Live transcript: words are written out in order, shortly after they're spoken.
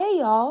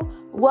y'all.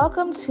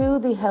 Welcome to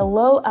the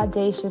Hello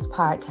Audacious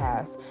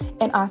podcast,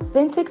 an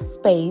authentic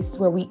space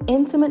where we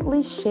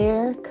intimately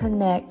share,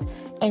 connect,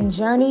 and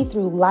journey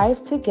through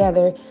life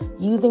together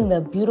using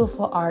the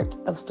beautiful art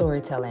of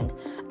storytelling.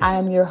 I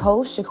am your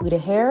host, Shaquita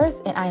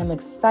Harris, and I am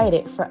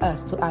excited for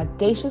us to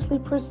audaciously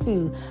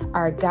pursue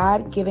our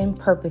God-given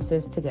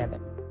purposes together.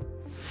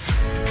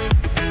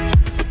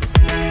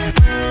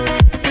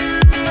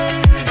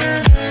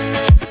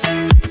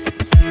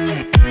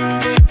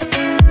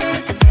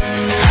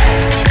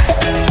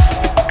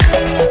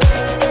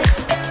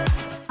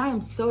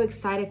 So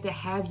excited to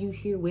have you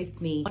here with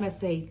me. I want to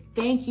say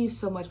thank you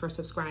so much for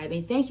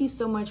subscribing. Thank you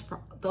so much for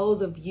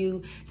those of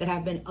you that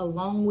have been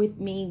along with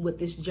me with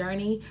this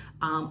journey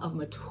of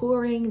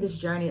maturing, this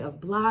journey of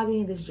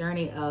blogging, this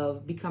journey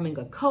of becoming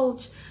a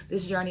coach,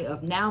 this journey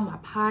of now my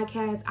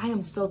podcast. I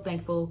am so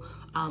thankful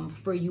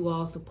for you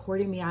all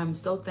supporting me. I'm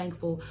so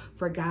thankful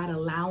for God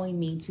allowing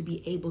me to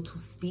be able to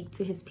speak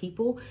to his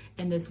people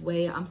in this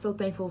way. I'm so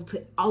thankful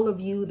to all of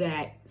you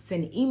that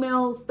send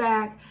emails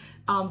back.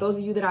 Those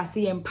of you that I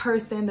see in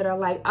person that are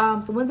like,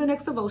 so when's the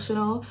next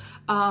devotional?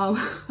 All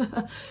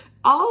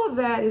of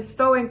that is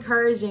so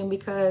encouraging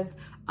because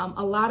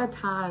a lot of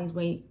times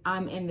when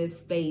I'm in this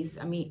space,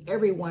 I mean,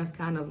 everyone's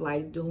kind of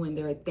like doing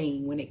their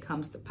thing when it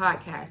comes to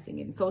podcasting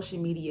and social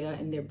media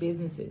and their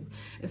businesses.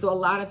 And so a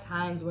lot of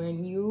times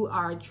when you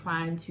are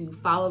trying to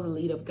follow the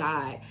lead of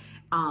God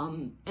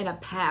in a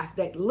path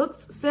that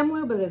looks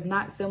similar but is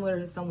not similar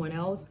to someone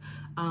else,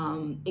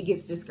 it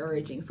gets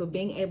discouraging. So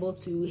being able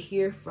to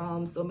hear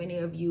from so many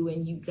of you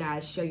and you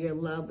guys share your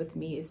love with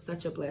me is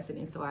such a blessing.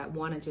 And so I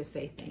want to just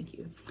say thank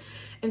you.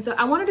 And so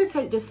I wanted to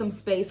take just some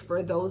space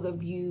for those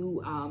of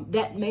you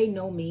that may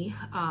know me,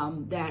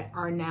 that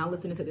are now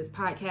listening to this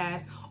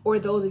podcast, or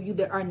those of you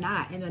that are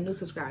not and the new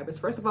subscribers.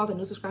 First of all, the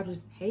new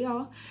subscribers, hey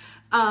y'all.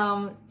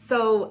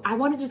 So I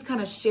want to just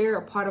kind of share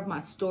a part of my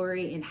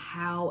story and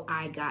how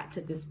I got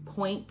to this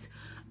point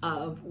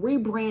of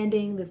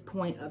rebranding, this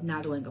point of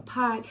not doing a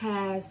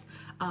podcast,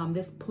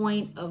 this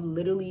point of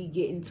literally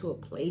getting to a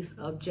place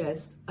of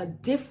just a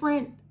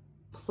different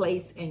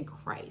place in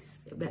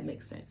Christ, if that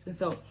makes sense. And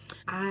so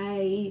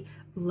I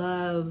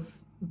love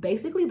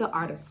basically the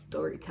art of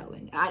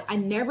storytelling. I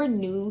never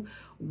knew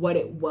what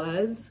it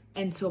was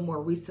until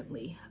more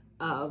recently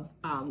of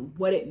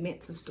what it meant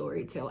to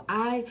storytell.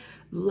 I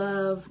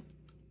love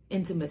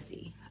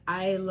intimacy.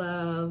 I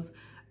love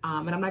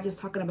and I'm not just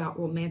talking about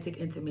romantic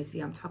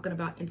intimacy. I'm talking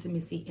about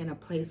intimacy in a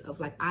place of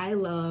like, I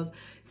love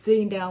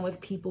sitting down with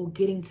people,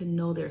 getting to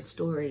know their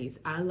stories.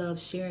 I love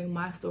sharing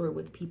my story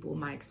with people,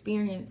 my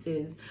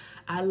experiences.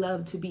 I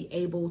love to be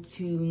able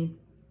to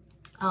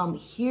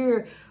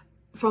hear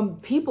from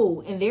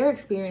people and their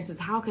experiences.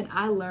 How can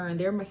I learn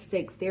their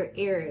mistakes, their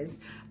errors,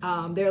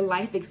 their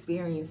life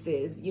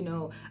experiences, you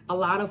know, a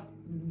lot of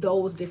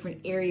those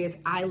different areas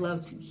I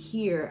love to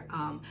hear.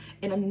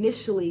 And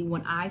initially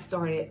when I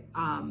started,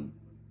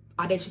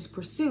 Audacious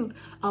Pursuit,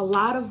 a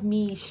lot of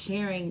me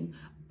sharing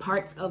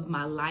parts of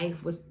my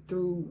life was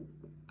through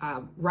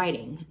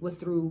writing, was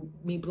through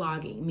me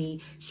blogging,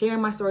 me sharing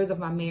my stories of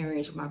my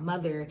marriage, my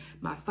mother,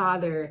 my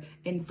father,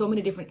 and so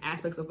many different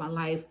aspects of my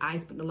life. I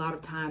spent a lot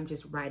of time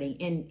just writing,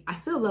 and I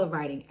still love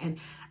writing. And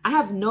I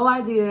have no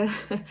idea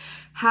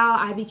how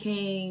I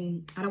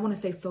became, I don't want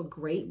to say so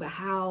great, but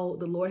how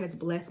the Lord has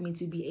blessed me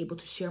to be able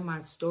to share my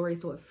story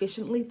so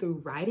efficiently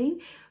through writing,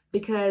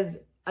 because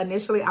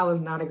initially I was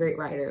not a great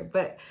writer,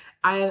 but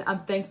I'm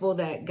thankful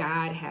that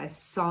God has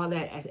saw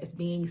that as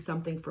being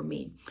something for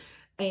me.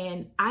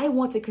 And I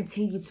want to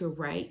continue to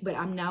write, but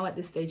I'm now at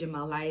this stage in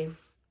my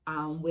life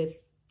with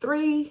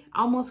 3,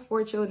 almost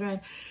 4 children,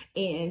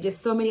 and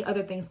just so many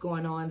other things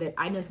going on that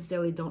I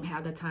necessarily don't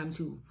have the time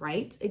to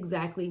write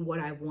exactly what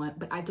I want,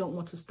 but I don't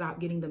want to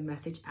stop getting the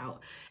message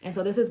out. And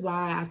so this is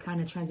why I've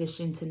kind of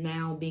transitioned to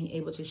now being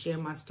able to share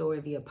my story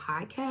via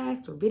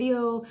podcast or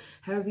video,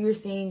 however you're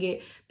seeing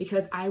it,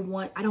 because I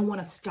don't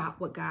want to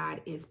stop what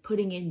God is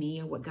putting in me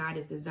and what God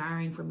is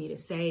desiring for me to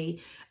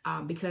say,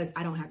 because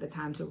I don't have the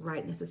time to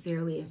write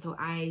necessarily. And so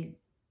I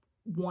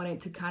wanted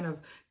to kind of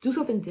do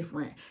something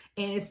different,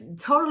 and it's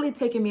totally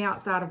taken me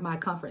outside of my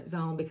comfort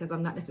zone because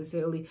I'm not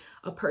necessarily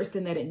a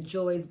person that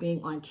enjoys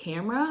being on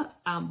camera,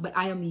 but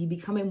I am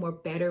becoming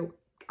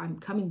I'm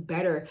coming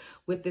better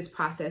with this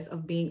process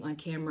of being on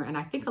camera. And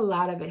I think a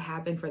lot of it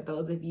happened for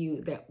those of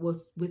you that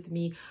was with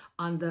me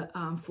on the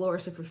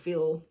Flourish to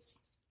Fulfill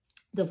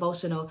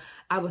devotional.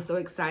 I was so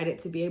excited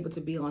to be able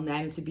to be on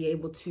that and to be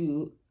able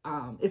to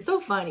it's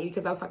so funny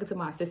because I was talking to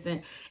my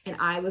assistant and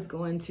I was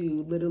going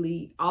to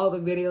literally all the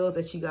videos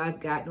that you guys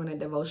got during the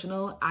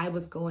devotional, I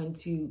was going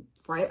to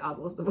write all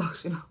those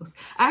devotionals.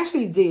 I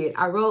actually did.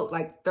 I wrote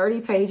like 30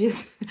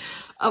 pages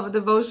of a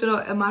devotional,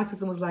 and my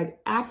assistant was like,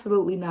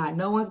 absolutely not.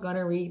 No one's going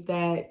to read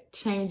that.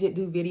 Change it,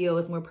 do video.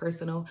 It's more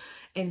personal.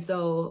 And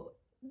so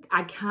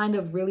I kind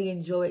of really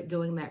enjoyed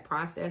doing that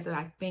process. And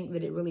I think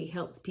that it really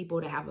helps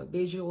people to have a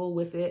visual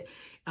with it,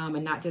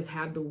 and not just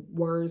have the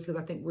words,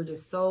 because I think we're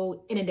just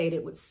so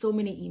inundated with so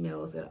many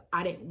emails that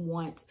I didn't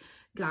want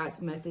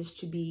God's message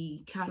to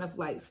be kind of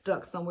like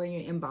stuck somewhere in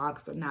your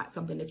inbox or not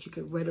something that you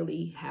could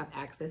readily have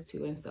access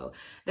to. And so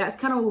that's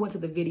kind of when we went to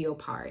the video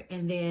part.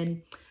 And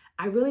then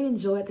I really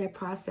enjoyed that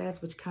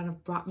process, which kind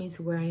of brought me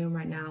to where I am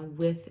right now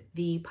with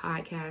the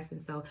podcast.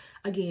 And so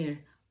again,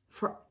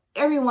 for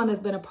everyone that's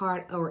been a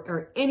part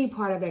or any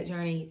part of that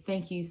journey,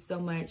 thank you so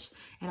much.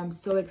 And I'm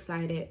so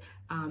excited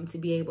to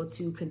be able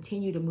to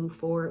continue to move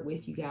forward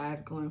with you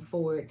guys going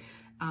forward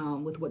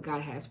with what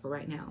God has for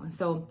right now. And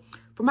so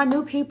for my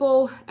new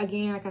people,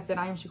 again, like I said,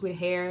 I am Shaquita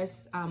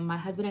Harris. My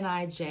husband and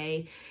I,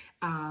 Jay,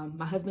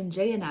 my husband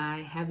Jay and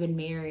I have been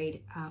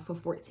married for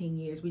 14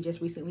 years. We just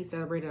recently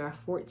celebrated our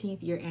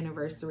 14th year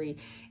anniversary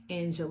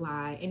in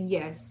July. And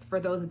yes, for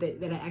those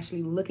that are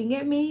actually looking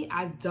at me,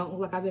 I don't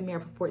look like I've been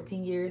married for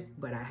 14 years,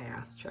 but I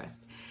have,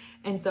 trust.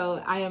 And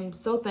so I am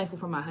so thankful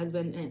for my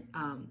husband,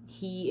 and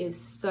he is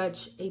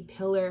such a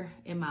pillar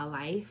in my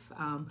life.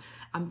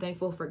 I'm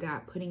thankful for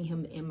God putting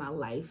him in my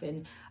life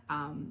and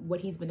what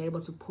he's been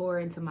able to pour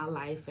into my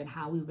life and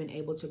how we've been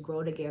able to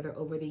grow together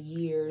over the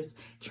years,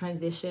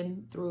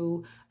 transition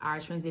through our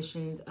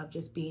transitions of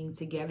just being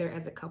together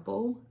as a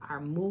couple,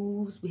 our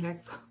moves. We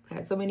had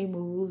so many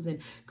moves and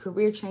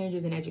career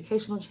changes and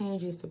educational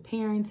changes to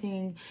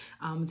parenting,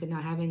 to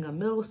now having a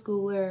middle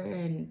schooler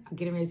and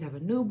getting ready to have a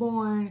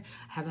newborn,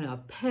 having a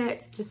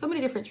pet, just so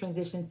many different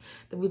transitions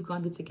that we've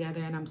gone through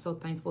together. And I'm so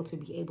thankful to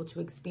be able to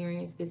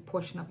experience this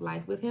portion of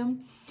life with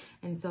him.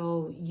 And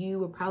so you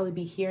will probably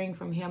be hearing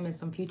from him in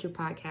some future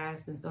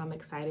podcasts. And so I'm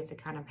excited to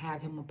kind of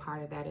have him a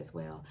part of that as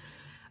well.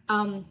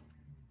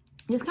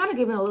 Just kind of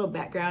giving a little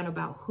background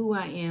about who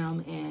I am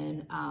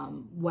and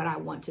what I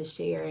want to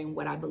share and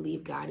what I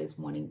believe God is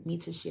wanting me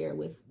to share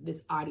with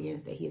this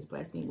audience that he has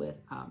blessed me with.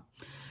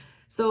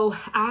 So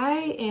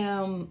I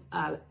am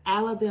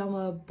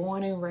Alabama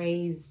born and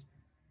raised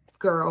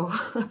girl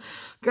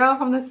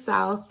from the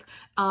South.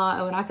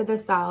 And when I say the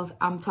South,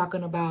 I'm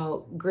talking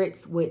about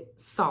grits with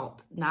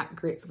salt, not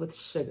grits with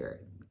sugar.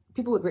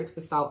 People with grits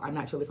with salt are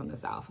not really from the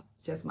South,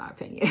 just my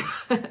opinion.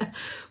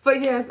 But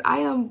yes, I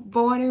am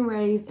born and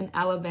raised in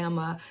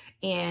Alabama.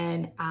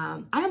 And I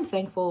am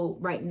thankful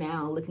right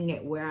now looking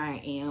at where I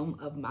am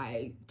of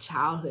my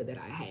childhood that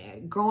I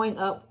had. Growing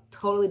up,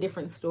 totally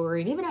different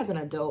story. And even as an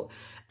adult,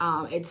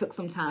 it took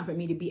some time for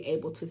me to be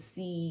able to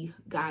see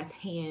God's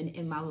hand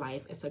in my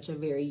life at such a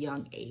very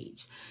young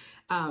age.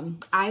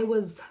 I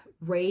was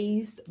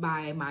raised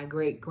by my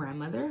great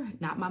grandmother,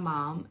 not my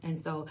mom. And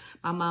so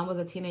my mom was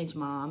a teenage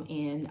mom,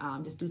 and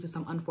just due to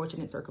some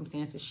unfortunate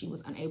circumstances, she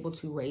was unable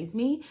to raise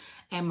me.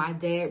 And my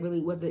dad really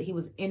he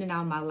was in and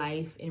out of my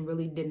life and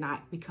really did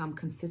not become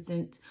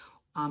consistent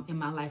in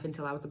my life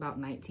until I was about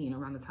 19,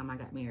 around the time I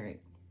got married.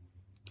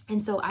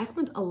 And so I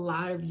spent a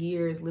lot of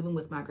years living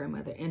with my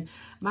grandmother, and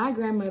my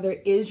grandmother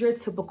is your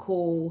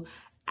typical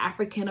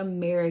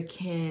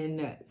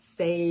African-American,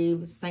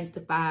 saved,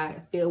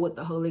 sanctified, filled with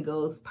the Holy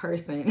Ghost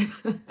person,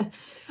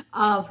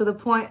 to the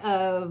point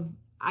of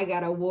I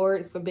got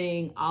awards for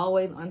being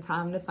always on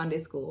time to Sunday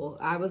school.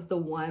 I was the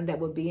one that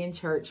would be in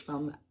church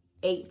from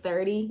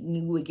 8:30.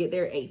 You would get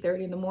there at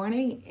 8:30 in the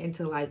morning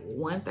until like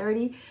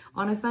 1:30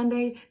 on a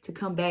Sunday to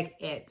come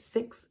back at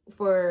 6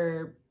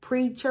 for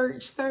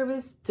pre-church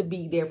service, to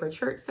be there for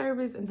church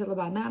service until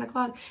about 9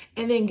 o'clock,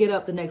 and then get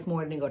up the next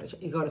morning and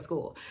go to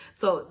school.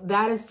 So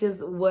that is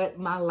just what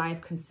my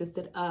life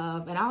consisted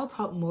of. And I'll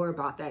talk more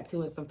about that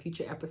too in some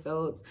future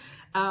episodes.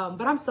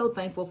 But I'm so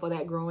thankful for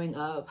that growing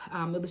up.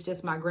 It was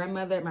just my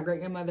grandmother, my great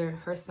grandmother,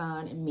 her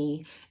son, and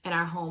me in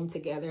our home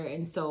together.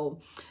 And so,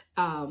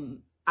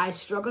 I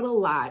struggled a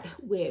lot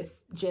with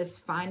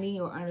just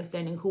finding or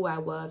understanding who I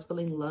was,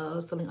 feeling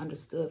loved, feeling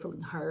understood,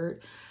 feeling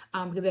heard.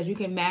 Because as you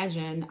can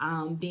imagine,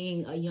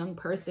 being a young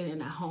person in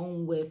a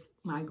home with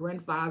my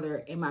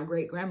grandfather and my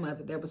great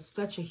grandmother, there was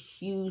such a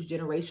huge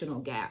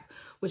generational gap,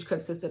 which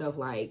consisted of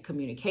like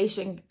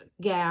communication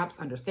gaps,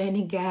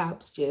 understanding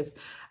gaps, just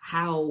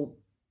how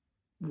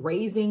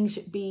raising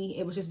should be.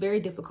 It was just very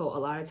difficult a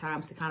lot of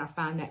times to kind of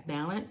find that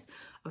balance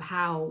of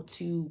how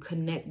to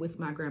connect with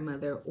my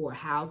grandmother or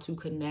how to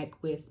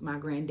connect with my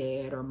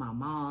granddad or my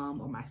mom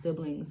or my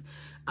siblings.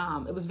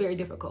 It was very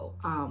difficult.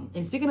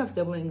 And speaking of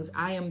siblings,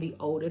 I am the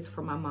oldest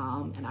from my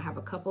mom, and I have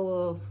a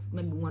couple of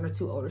maybe 1 or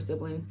 2 older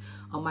siblings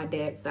on my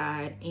dad's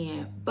side.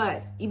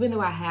 But even though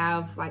I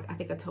have like, I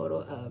think a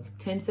total of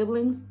 10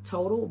 siblings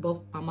total,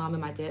 both my mom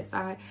and my dad's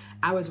side,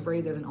 I was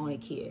raised as an only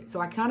kid. So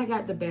I kind of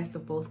got the best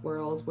of both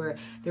worlds, where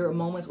there were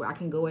moments where I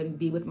can go and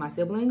be with my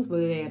siblings,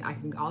 but then I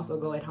can also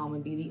go at home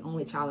and be the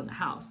only child in the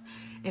house.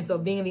 And so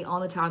being the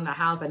only child in the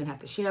house, I didn't have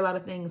to share a lot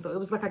of things. So it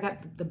was like I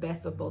got the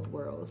best of both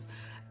worlds.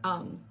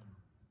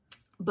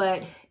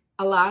 But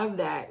a lot of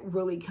that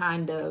really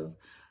kind of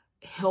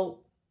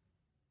helped,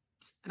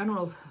 I don't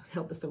know if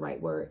help is the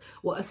right word,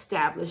 well,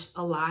 established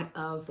a lot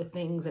of the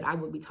things that I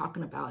would be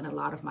talking about in a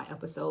lot of my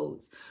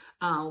episodes,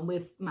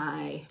 with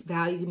my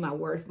value, my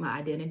worth, my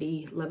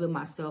identity, loving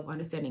myself,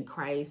 understanding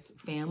Christ,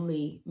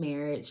 family,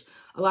 marriage.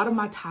 A lot of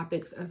my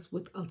topics, as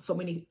with so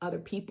many other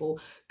people,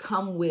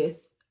 come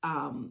with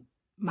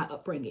my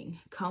upbringing,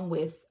 come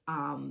with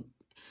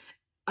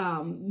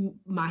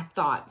my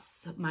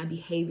thoughts, my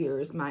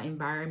behaviors, my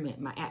environment,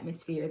 my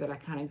atmosphere that I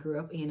kind of grew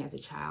up in as a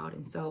child.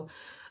 And so,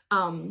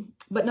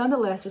 but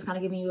nonetheless, just kind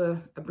of giving you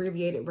a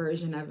abbreviated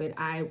version of it.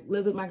 I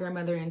lived with my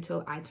grandmother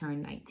until I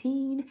turned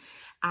 19.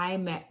 I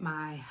met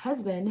my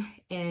husband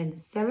in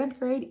 7th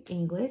grade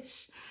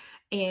English.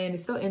 And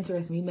it's so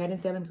interesting. We met in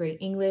 7th grade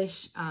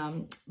English,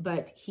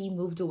 but he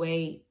moved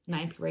away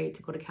 9th grade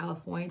to go to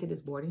California to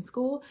this boarding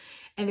school.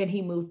 And then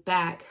he moved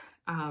back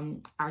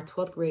our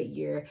 12th grade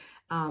year.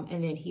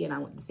 And then he and I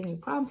went to senior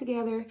prom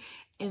together.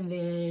 And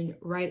then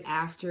right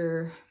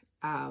after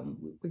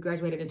we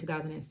graduated in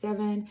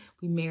 2007,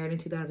 we married in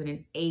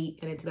 2008,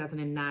 and in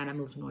 2009, I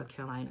moved to North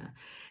Carolina.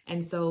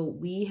 And so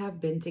we have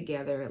been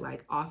together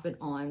like off and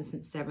on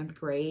since 7th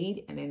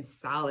grade, and then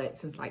solid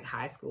since like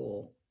high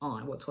school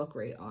on, well, 12th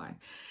grade on.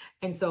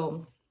 And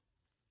so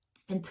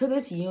into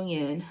this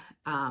union,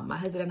 my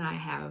husband and I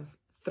have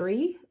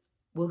soon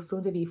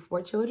to be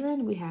 4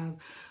 children. We have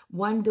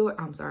one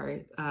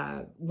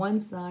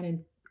son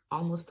and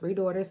almost 3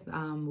 daughters.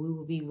 We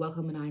will be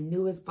welcoming our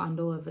newest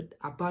bundle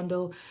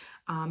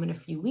in a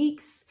few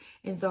weeks.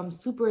 And so I'm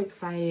super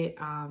excited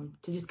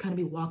to just kind of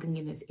be walking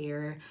in this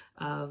era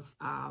of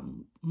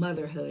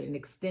motherhood, an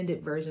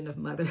extended version of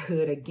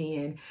motherhood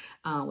again,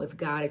 with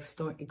God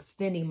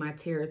extending my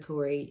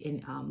territory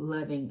and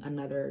loving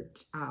another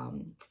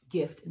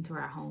gift into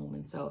our home.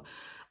 And so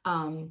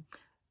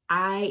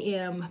I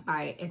am,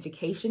 by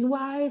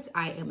education-wise,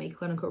 I am a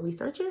clinical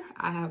researcher.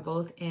 I have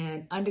both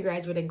an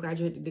undergraduate and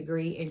graduate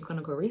degree in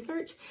clinical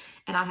research,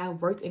 and I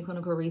have worked in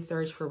clinical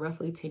research for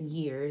roughly 10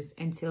 years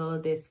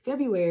until this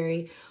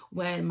February,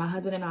 when my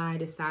husband and I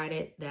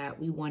decided that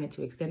we wanted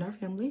to extend our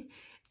family,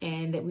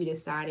 and that we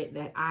decided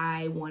that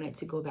I wanted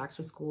to go back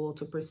to school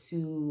to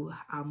pursue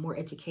more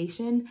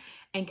education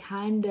and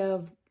kind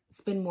of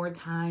spend more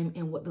time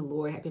in what the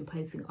Lord had been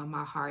placing on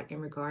my heart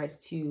in regards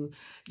to,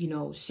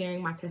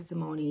 sharing my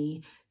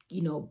testimony,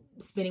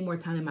 spending more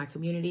time in my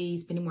community,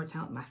 spending more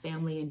time with my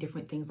family and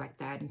different things like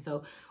that. And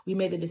so we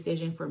made the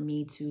decision for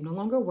me to no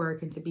longer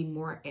work and to be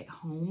more at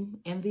home,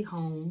 in the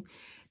home,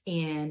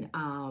 and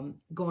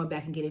going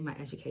back and getting my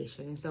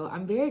education. And so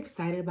I'm very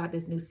excited about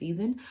this new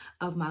season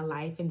of my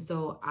life. And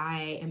so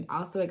I am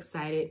also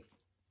excited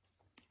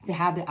to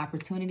have the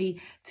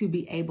opportunity to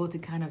be able to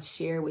kind of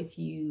share with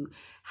you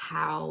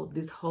how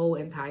this whole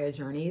entire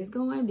journey is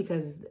going,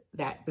 because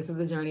this is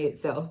a journey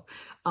itself.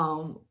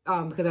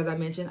 Because as I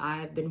mentioned,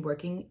 I have been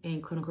working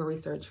in clinical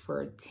research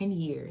for 10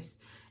 years.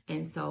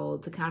 And so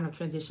to kind of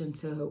transition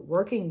to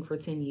working for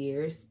 10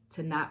 years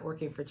to not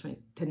working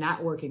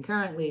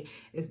currently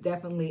is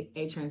definitely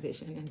a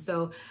transition. And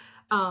so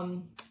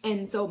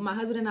my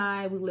husband and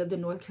I, we lived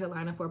in North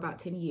Carolina for about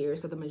 10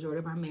 years. So the majority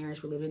of our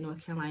marriage, we lived in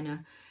North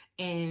Carolina.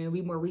 And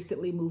we more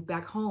recently moved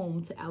back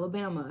home to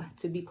Alabama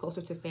to be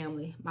closer to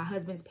family. My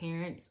husband's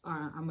parents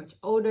are much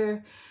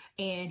older,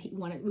 and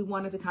we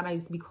wanted to kind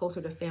of be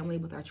closer to family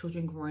with our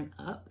children growing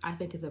up. I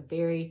think it's a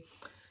very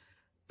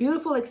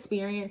beautiful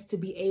experience to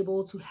be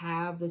able to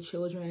have the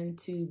children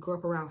to grow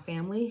up around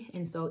family.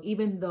 And so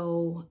even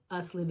though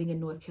us living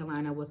in North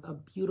Carolina was a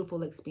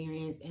beautiful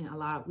experience and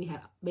we had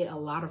made a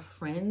lot of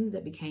friends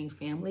that became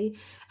family,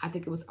 I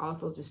think it was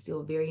also just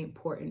still very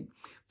important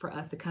for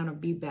us to kind of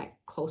be back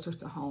closer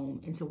to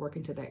home and to work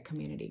into that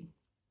community.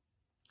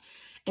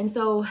 And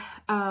so,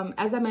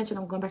 as I mentioned,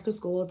 I'm going back to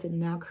school to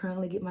now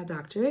currently get my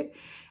doctorate,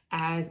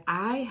 as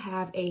I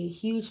have a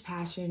huge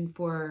passion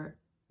for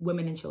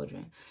women and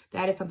children.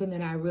 That is something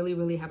that I really,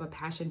 really have a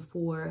passion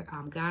for.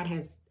 God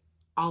has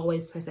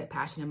always placed that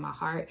passion in my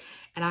heart,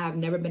 and I have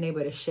never been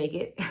able to shake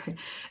it.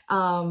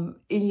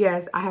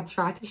 Yes, I have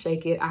tried to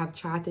shake it. I have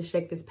tried to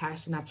shake this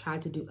passion. I've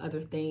tried to do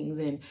other things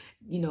and,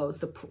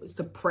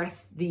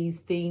 suppress these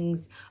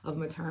things of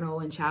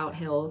maternal and child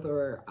health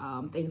or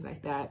things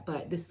like that.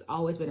 But this has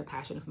always been a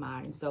passion of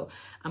mine. And so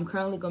I'm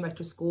currently going back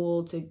to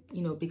school to,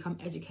 become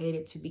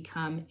educated, to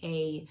become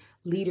a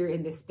leader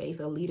in this space,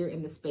 a leader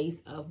in the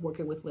space of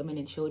working with women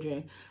and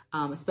children,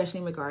 especially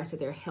in regards to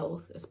their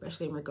health,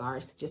 especially in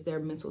regards to just their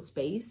mental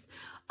space,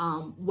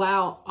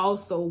 while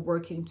also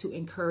working to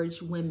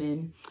encourage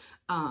women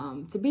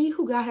to be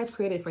who God has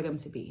created for them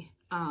to be.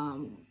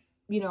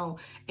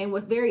 And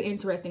what's very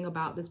interesting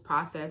about this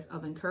process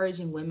of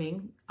encouraging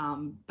women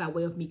by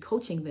way of me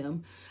coaching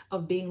them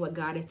of being what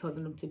God has told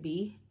them to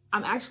be,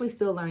 I'm actually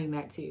still learning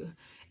that too.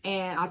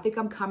 And I think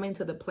I'm coming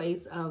to the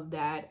place of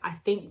that. I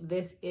think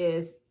this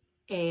is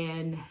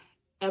an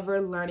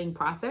ever learning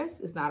process.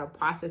 It's not a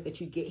process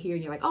that you get here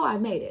and you're like, oh, I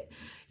made it.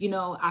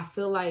 I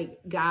feel like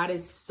God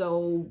is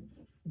so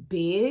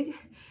big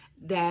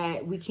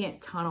that we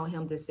can't tunnel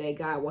him to say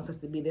God wants us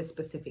to be this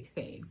specific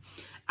thing.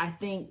 I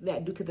think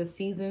that due to the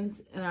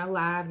seasons in our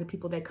lives, the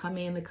people that come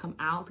in, that come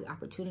out, the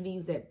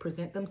opportunities that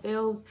present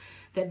themselves,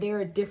 that there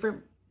are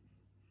different.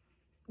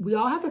 We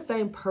all have the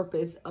same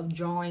purpose of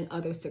drawing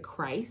others to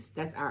Christ.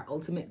 That's our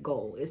ultimate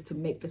goal, is to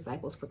make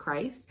disciples for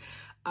Christ.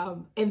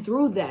 And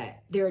through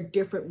that, there are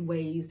different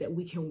ways that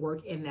we can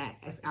work in that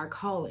as our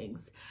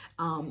callings.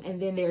 And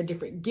then there are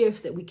different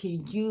gifts that we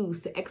can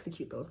use to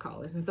execute those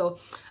callings. And so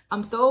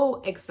I'm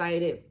so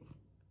excited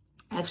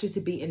actually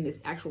to be in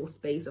this actual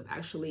space of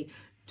actually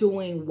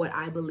doing what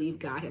I believe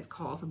God has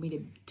called for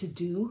me to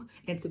do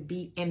and to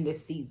be in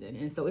this season.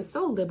 And so it's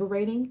so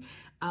liberating,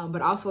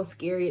 but also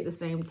scary at the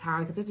same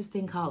time, because there's this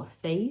thing called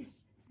faith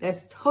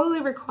that's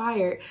totally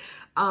required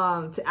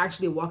to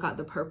actually walk out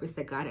the purpose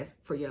that God has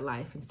for your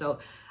life. And so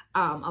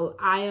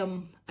I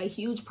am a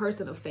huge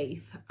person of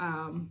faith.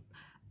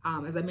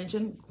 As I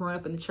mentioned, growing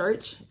up in the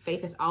church,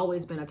 faith has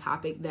always been a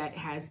topic that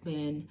has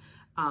been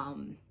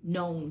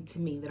known to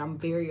me, that I'm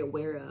very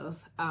aware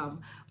of.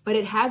 But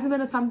it hasn't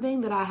been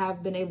something that I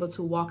have been able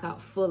to walk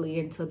out fully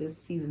until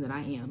this season that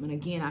I am. And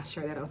again, I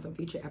share that on some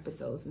future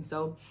episodes. And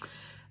so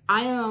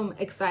I am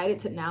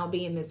excited to now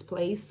be in this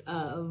place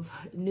of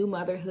new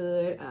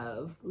motherhood,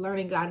 of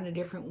learning God in a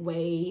different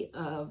way,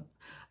 of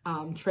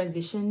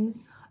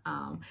transitions.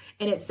 And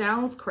it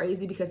sounds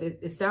crazy because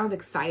it sounds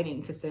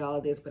exciting to say all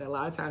of this, but a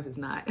lot of times it's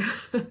not.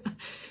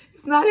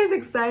 It's not as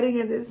exciting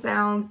as it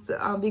sounds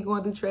to be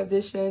going through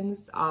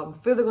transitions,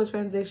 physical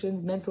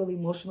transitions, mental,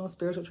 emotional,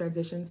 spiritual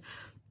transitions.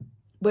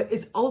 But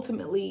it's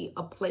ultimately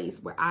a place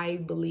where I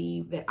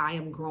believe that I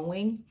am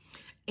growing.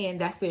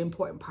 And that's the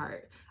important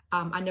part.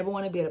 I never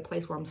want to be at a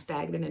place where I'm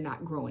stagnant and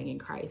not growing in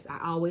Christ. I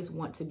always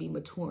want to be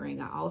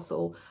maturing. I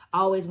also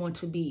always want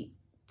to be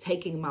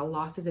taking my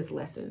losses as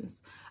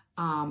lessons.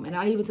 And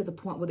not even to the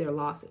point where they're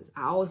losses.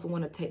 I always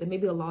want to take, there may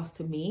be a loss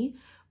to me,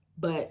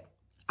 but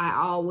I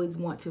always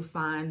want to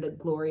find the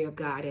glory of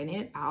God in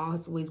it. I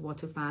always want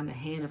to find the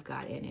hand of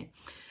God in it.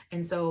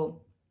 And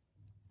so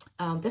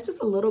that's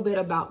just a little bit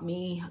about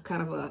me,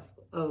 kind of a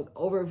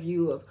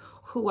overview of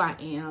who I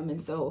am.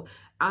 And so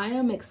I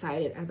am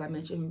excited, as I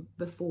mentioned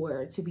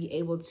before, to be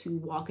able to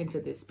walk into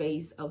this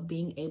space of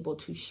being able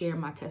to share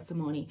my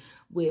testimony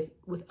with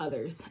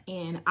others.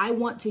 And I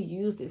want to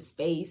use this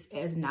space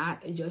as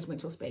not a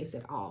judgmental space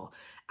at all.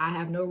 I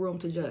have no room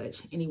to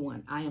judge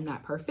anyone. I am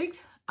not perfect.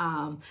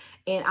 And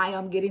I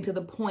am getting to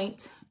the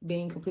point,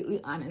 being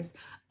completely honest,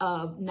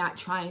 of not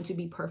trying to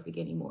be perfect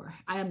anymore.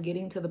 I am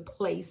getting to the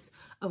place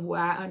of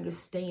where I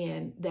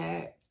understand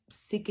that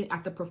seeking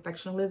after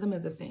perfectionism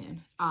is a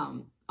sin.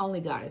 Only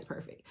God is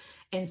perfect.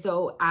 And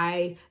so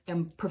I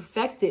am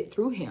perfected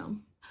through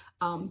him,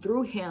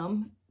 through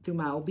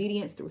my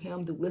obedience, through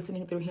him, through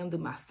listening, through him, through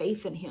my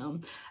faith in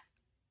him.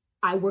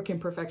 I work in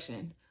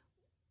perfection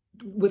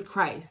with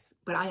Christ,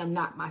 but I am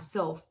not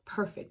myself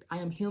perfect. I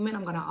am human.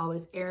 I'm going to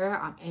always err.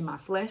 I'm in my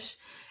flesh.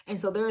 And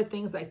so there are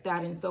things like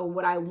that. And so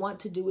what I want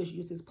to do is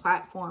use this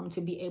platform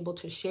to be able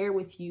to share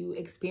with you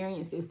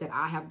experiences that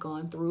I have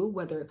gone through,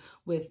 whether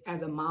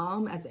as a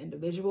mom, as an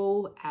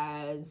individual,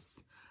 as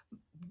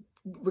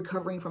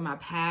recovering from my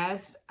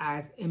past,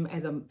 as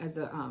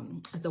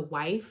a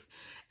wife,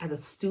 as a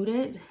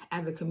student,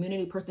 as a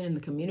community person in the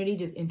community,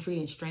 just in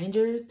treating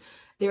strangers.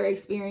 There are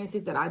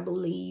experiences that I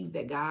believe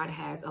that God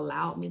has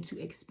allowed me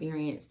to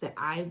experience that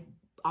I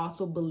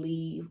also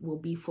believe will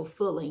be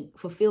fulfilling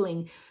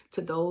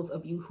to those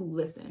of you who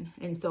listen.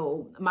 And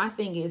so my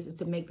thing is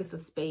to make this a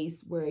space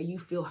where you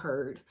feel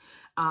heard,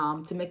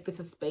 to make this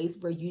a space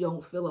where you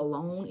don't feel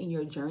alone in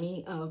your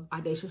journey of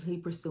audaciously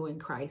pursuing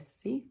Christ.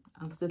 See,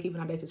 I'm still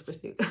keeping audacious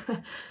pursuit.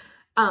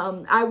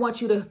 I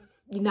want you to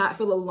not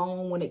feel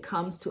alone when it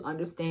comes to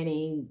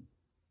understanding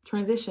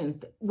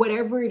transitions,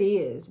 whatever it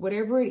is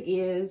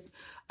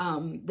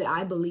that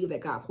I believe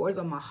that God pours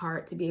on my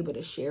heart to be able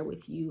to share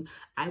with you.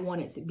 I want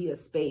it to be a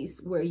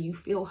space where you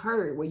feel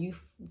heard, where you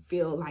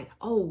feel like,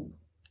 oh,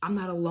 I'm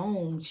not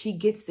alone. She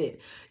gets it.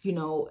 You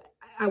know,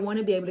 I want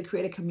to be able to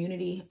create a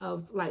community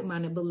of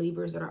like-minded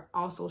believers that are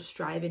also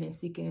striving and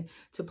seeking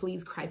to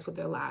please Christ with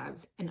their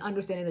lives, and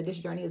understanding that this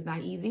journey is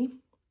not easy.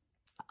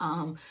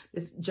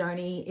 This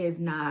journey is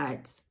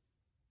not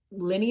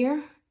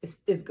linear.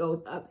 It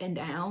goes up and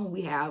down.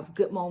 We have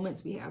good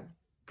moments, we have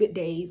good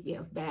days, we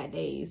have bad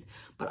days,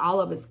 but all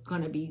of it's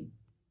going to be,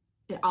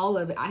 all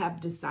of it, I have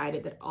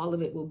decided that all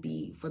of it will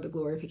be for the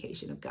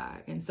glorification of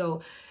God. And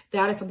so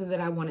that is something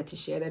that I wanted to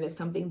share. That is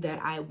something that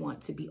I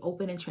want to be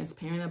open and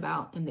transparent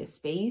about in this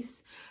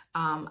space.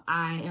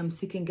 I am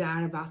seeking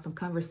God about some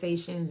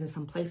conversations and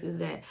some places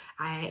that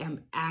I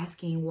am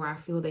asking where I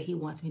feel that he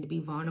wants me to be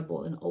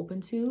vulnerable and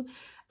open to.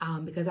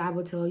 Because I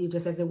will tell you,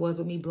 just as it was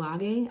with me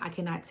blogging, I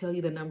cannot tell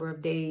you the number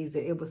of days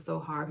that it was so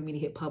hard for me to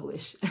hit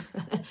publish.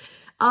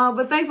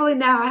 But thankfully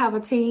now I have a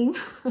team.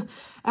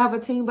 I have a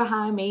team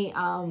behind me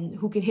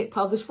who can hit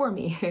publish for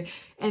me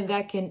and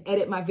that can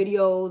edit my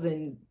videos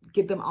and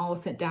get them all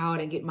sent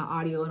out and get my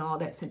audio and all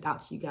that sent out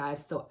to you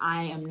guys. So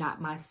I am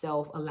not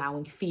myself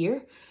allowing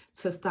fear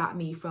to stop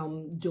me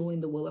from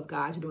doing the will of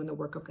God, to doing the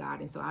work of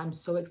God. And so I'm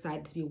so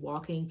excited to be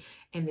walking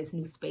in this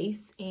new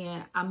space.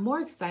 And I'm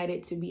more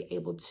excited to be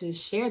able to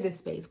share this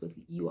space with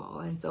you all.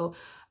 And so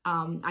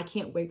I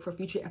can't wait for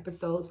future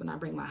episodes when I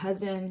bring my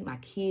husband, my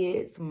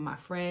kids, some of my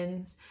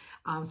friends,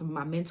 some of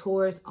my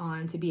mentors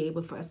on, to be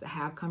able for us to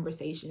have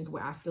conversations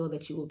where I feel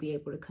that you will be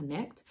able to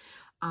connect.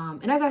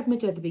 And as I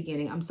mentioned at the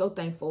beginning, I'm so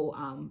thankful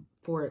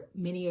for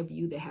many of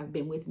you that have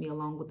been with me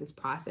along with this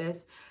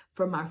process,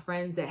 For my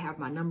friends that have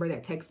my number,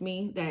 that text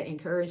me, that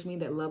encourage me,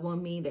 that love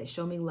on me, that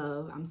show me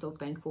love, I'm so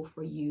thankful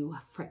for you.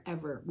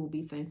 Forever will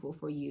be thankful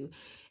for you.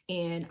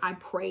 And I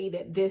pray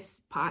that this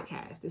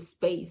podcast, this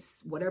space,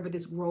 whatever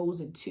this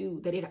grows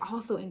into, that it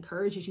also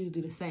encourages you to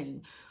do the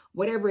same.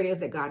 Whatever it is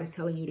that God is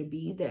telling you to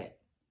be, that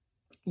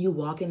you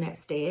walk in that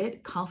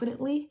stead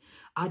confidently,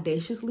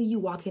 audaciously, you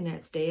walk in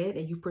that stead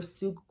and you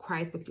pursue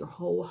Christ with your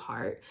whole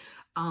heart.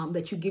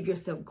 That you give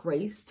yourself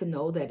grace to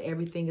know that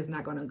everything is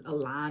not going to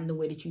align the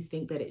way that you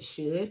think that it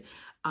should.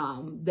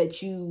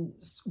 That you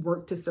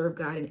work to serve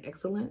God in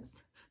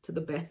excellence to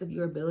the best of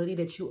your ability,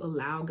 that you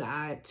allow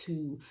God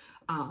to,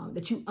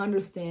 that you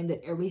understand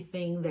that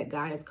everything that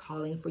God is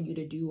calling for you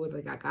to do, or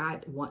that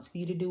God wants for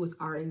you to do, is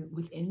already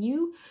within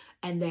you,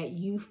 and that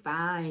you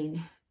find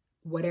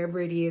whatever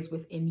it is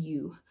within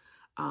you,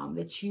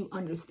 that you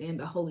understand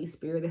the Holy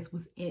Spirit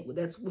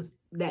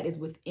that is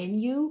within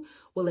you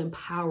will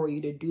empower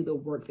you to do the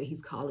work that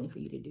He's calling for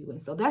you to do.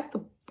 And so that's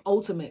the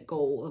ultimate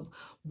goal of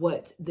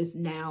what this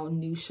now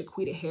new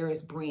Shaquita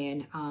Harris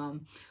brand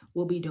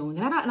will be doing.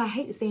 And I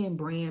hate saying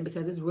brand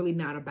because it's really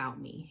not about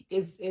me.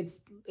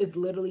 It's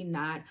literally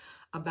not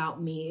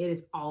about me. It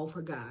is all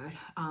for God.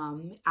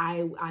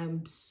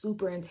 I'm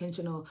super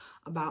intentional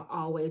about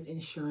always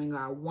ensuring, or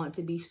I want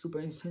to be super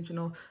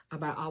intentional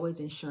about always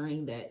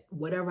ensuring that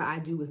whatever I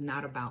do is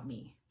not about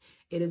me.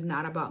 It is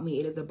not about me.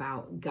 It is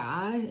about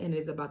God, and it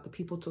is about the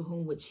people to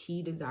whom which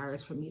He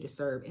desires for me to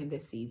serve in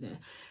this season.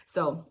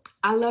 So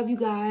I love you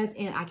guys,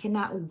 and I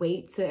cannot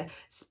wait to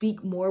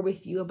speak more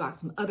with you about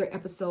some other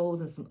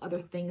episodes and some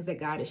other things that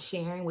God is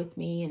sharing with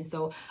me. And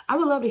so I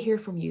would love to hear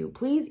from you.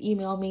 Please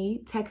email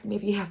me, text me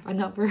if you have my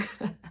number.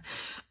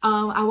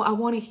 I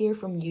want to hear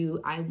from you.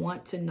 I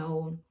want to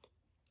know,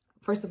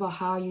 first of all,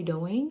 how are you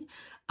doing?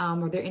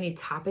 Are there any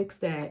topics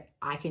that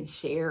I can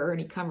share, or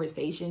any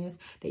conversations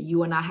that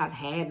you and I have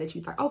had that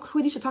you thought, oh,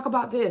 Queen, you should talk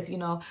about this,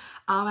 and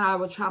I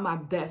will try my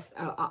best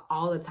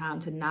all the time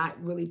to not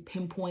really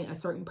pinpoint a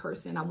certain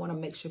person. I want to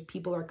make sure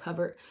people are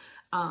covered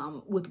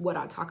with what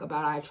I talk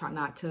about. I try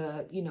not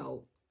to,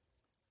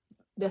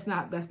 that's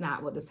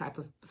not what this type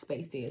of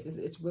space is.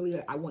 It's really,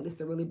 I want this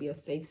to really be a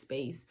safe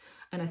space,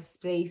 and a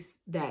space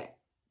that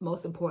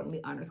most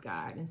importantly honors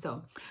God. And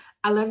so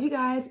I love you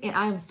guys, and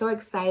I am so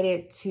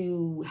excited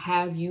to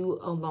have you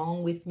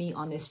along with me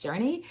on this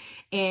journey.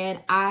 And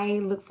I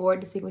look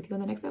forward to speaking with you on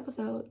the next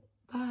episode.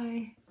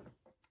 Bye.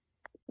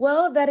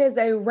 Well, that is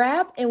a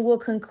wrap, and we'll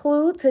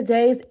conclude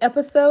today's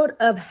episode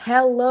of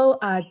Hello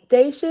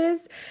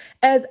Audacious.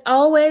 As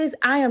always,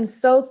 I am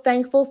so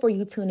thankful for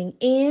you tuning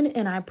in,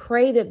 and I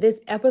pray that this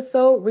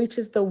episode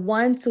reaches the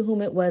one to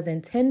whom it was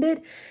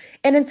intended.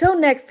 And until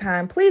next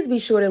time, please be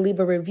sure to leave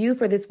a review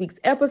for this week's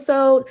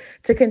episode,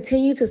 to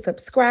continue to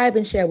subscribe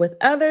and share with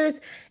others.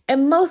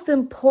 And most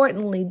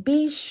importantly,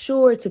 be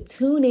sure to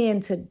tune in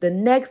to the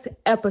next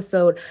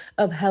episode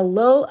of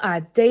Hello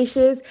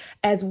Audacious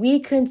as we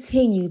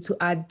continue to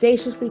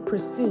audaciously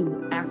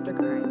pursue after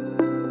Christ.